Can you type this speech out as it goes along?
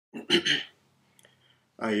Yo,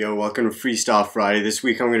 welcome to Freestyle Friday. This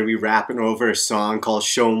week I'm going to be rapping over a song called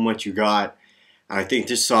Show 'Em What You Got. And I think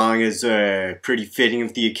this song is pretty fitting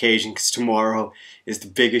of the occasion because tomorrow is the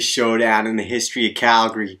biggest showdown in the history of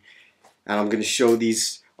Calgary. And I'm going to show all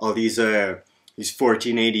these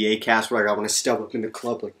 1488 cats where I want to step up in the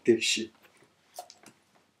club like this shit.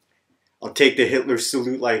 I'll take the Hitler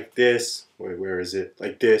salute like this. Wait, where is it?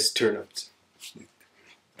 Like this. Turn up.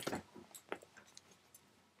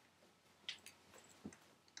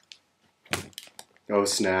 Oh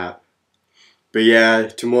snap. But yeah,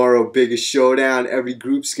 tomorrow, biggest showdown. Every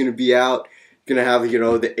group's gonna be out. Gonna have,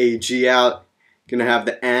 the AG out. Gonna have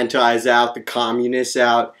the antis out, the communists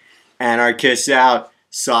out, anarchists out,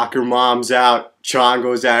 soccer moms out,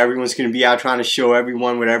 chongos out. Everyone's gonna be out trying to show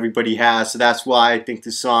everyone what everybody has. So that's why I think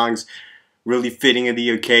the song's really fitting of the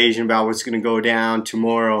occasion about what's gonna go down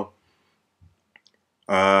tomorrow.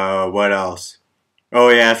 What else? Oh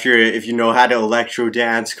yeah, if you know how to electro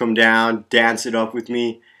dance, come down, dance it up with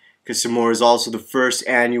me. Because tomorrow is also the first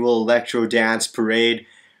annual electro dance parade,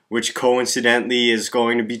 which coincidentally is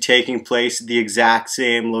going to be taking place at the exact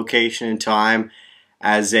same location and time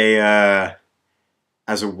as a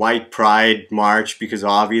white pride march, because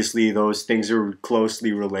obviously those things are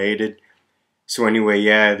closely related. So anyway,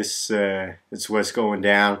 yeah, that's what's going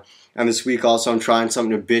down. And this week also I'm trying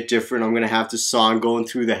something a bit different. I'm gonna have the song going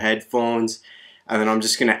through the headphones, and then I'm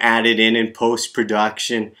just going to add it in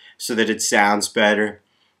post-production so that it sounds better.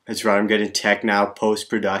 That's right, I'm getting tech now,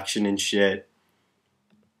 post-production and shit.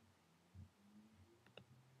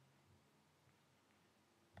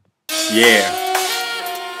 Yeah.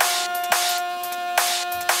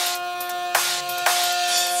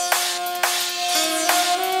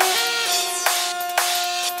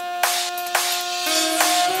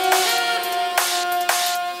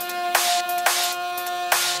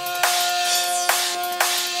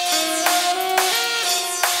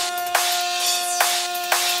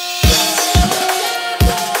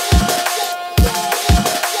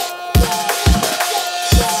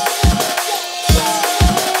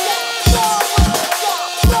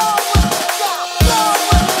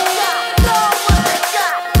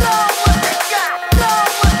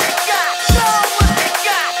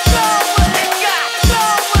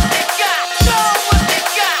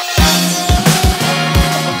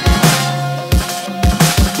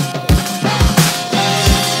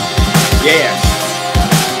 Yeah.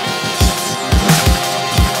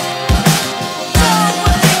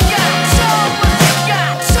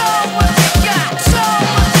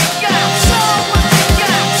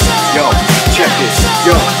 Yo, check this.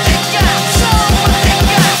 Yo.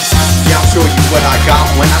 Yeah, I'll show you what I got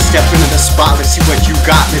when I step into the spot. Let's see what you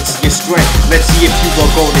got. Let's see your strength. Let's see if you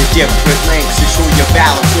will go to different lengths to show your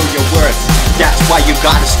valor, show your worth. That's why you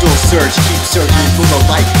gotta still search. Keep searching for the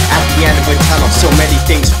light at the end of a tunnel. So many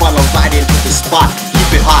things funnel right into the spot.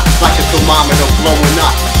 Keep it hot like a thermometer blowing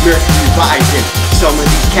up. Mercury rising. Some of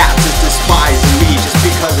these cats is despising me just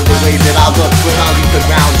because of the way that I look. But I'll leave the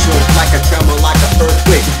ground shook like a tremor, like an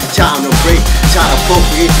earthquake. Time to break, time to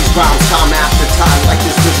appropriate these rounds time after time, like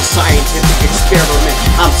this was a scientific experiment.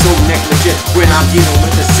 I'm so negligent when I'm dealing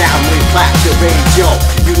with the sound wave flash your rage. Yo,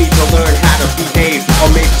 you need to learn how to behave,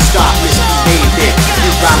 or maybe stop misbehaving.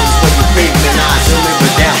 These rounds when you crave and I deliver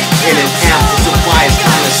them in an ample supply. It's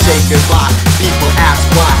time to say goodbye. People ask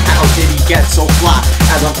why, how did he get so fly?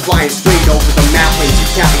 As I'm flying straight over the mountains, you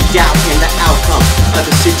can't be doubting the outcome of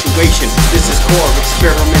the situation. This is core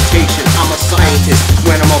experimentation. I'm a scientist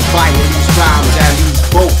when I'm applying these rhymes and these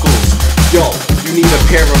vocals. Yo, you need a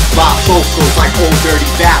pair of bifocals like old dirty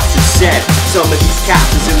bastard said. Some of these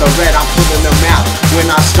cats is in the red, I'm pulling them out when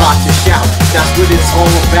I start to shout. That's what it's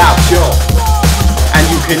all about, yo. And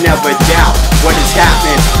you can never doubt what is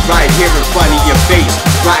happening right here in front of your face.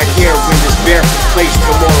 Right here in this barefoot place,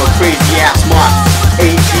 the more crazy ass mark.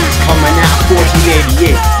 AG's coming out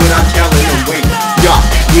 1488 when I'm telling them wait. Yo,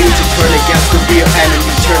 you need to turn against the real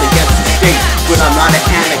enemy, turn against the state. But I'm not an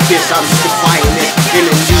anarchist, I'm just applying this in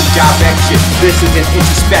a new direction. This is an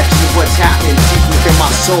introspection of what's happening deep within my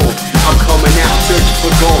soul. I'm coming out searching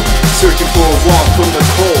for gold, searching for a walk from the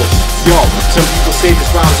cold. Yo, some people say these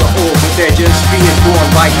rhymes are old, but they're just being born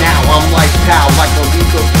right now. I'm like pow, like a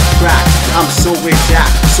lethal track. I'm so exact,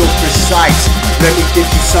 so precise. Let me give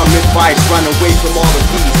you some advice. Run away from all of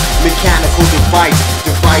these mechanical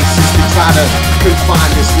devices to try to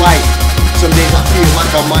confine this life. Some days I feel like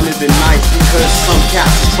I'm under the knife because some cats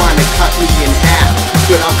is trying to cut me in half.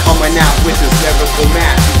 But I'm coming out with this lyrical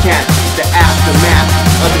math. You can't beat the aftermath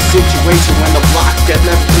of the situation when the blocks get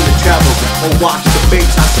leveled in the treble. Or watch the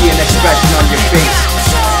bass, I see an expression on your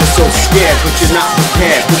face. You're so scared, but you're not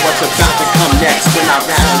prepared for what's about to come next. When I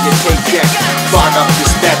rattle your tape deck, fog up the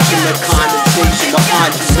spectrum, the condensation, the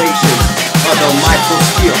undulations of the micro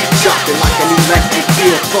steel, shocking like an electric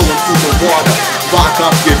field flowing through the water. Lock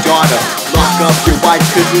up your daughter, lock up your wife,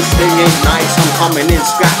 cause this thing ain't nice. I'm coming in,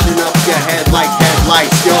 scratching up your head like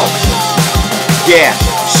headlights, yo. Yeah,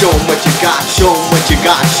 show 'em what you got, show 'em what you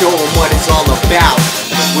got, show 'em what it's all about.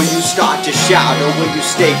 Will you start to shout or will you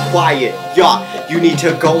stay quiet? Yeah, you need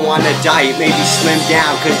to go on a diet, maybe slim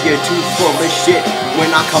down, cause you're too full of shit.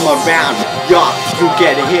 When I come around, yeah, you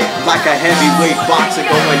get hit like a heavyweight boxer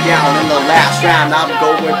going down in the last round. I'm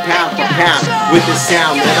going pound for pound with the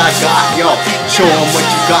sound that I got, yo. Show 'em what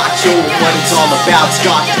you got, show 'em what it's all about.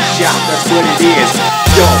 Start to shout, that's what it is.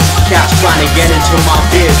 Yo, Cash trying to get into my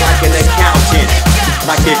biz like an accountant,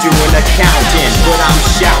 like they're doing accounting, but I'm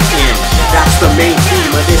shouting. That's the main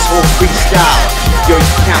theme of this whole freestyle. Yo,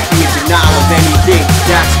 you can't be in denial of anything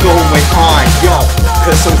that's going on, yo.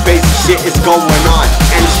 Cause some crazy shit is going on,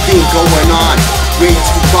 and it's been going on way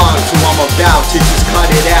too long, so I'm about to just cut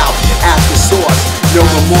it out at the source. No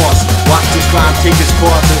remorse, watch this rhyme take its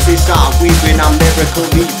course as they start weaving. I'm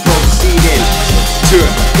lyrically proceeding to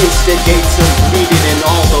instigate some bleeding and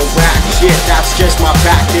all the whack shit. That's just my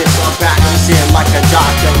practice. I'm practicing like a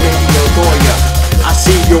doctor, maybe a lawyer. I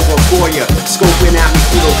see you're a voyeur, scoping at me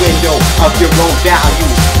through the window of your own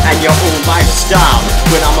values and your own lifestyle.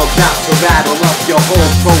 But I'm about to rattle up your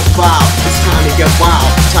whole profile. It's time to get wild,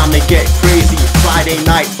 time to get crazy. Friday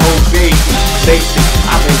night, oh baby. Lately,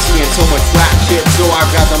 I've been seeing so much rap shit, so I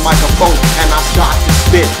grab the microphone and I start to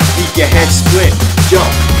spit. Leave your head split, yo,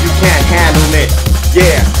 you can't handle it.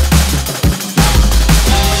 Yeah,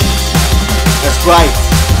 that's right.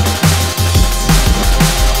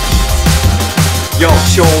 Yo,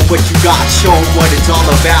 show 'em what you got, show 'em what it's all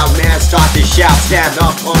about, man. Start to shout, stand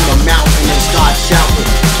up on the mountain and start shouting.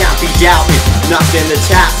 Can't be doubting, nothing that's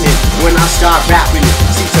happening when I start rapping it.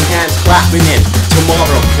 See some hands clapping it.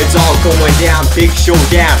 Tomorrow, it's all going down, big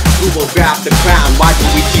showdown. Who will grab the crown? Why do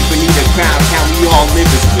we keep a need a crown? Can we all live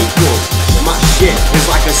as equals? My shit is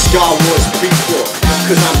like a Star Wars prequel,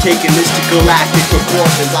 cause I'm taking this to galactic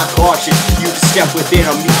proportions. I caution you to step within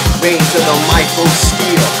a range of the micro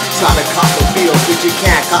steel. Try to cop the feel, but you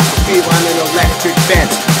can't cop the feel on an electric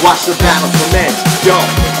fence. Watch the battle commence, yo.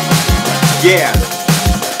 Yeah,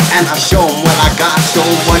 and I show 'em what I got, show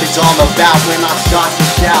 'em what it's all about when I start to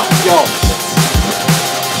shout, yo.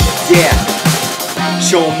 Yeah,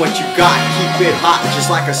 show 'em what you got, keep it hot just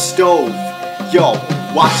like a stove. Yo,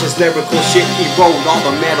 watch this lyrical shit erode all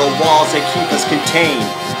the metal walls that keep us contained.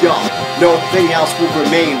 Yo, nothing else will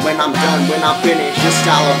remain when I'm done, when I'm finished. Your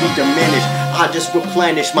style will be diminished. I just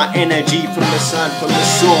replenish my energy from the sun, from the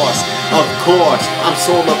source. Of course, I'm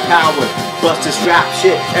solar powered. Bust this rap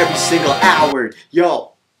shit every single hour.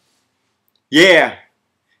 Yo, yeah,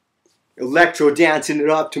 electro dancing it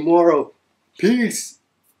up tomorrow. Peace.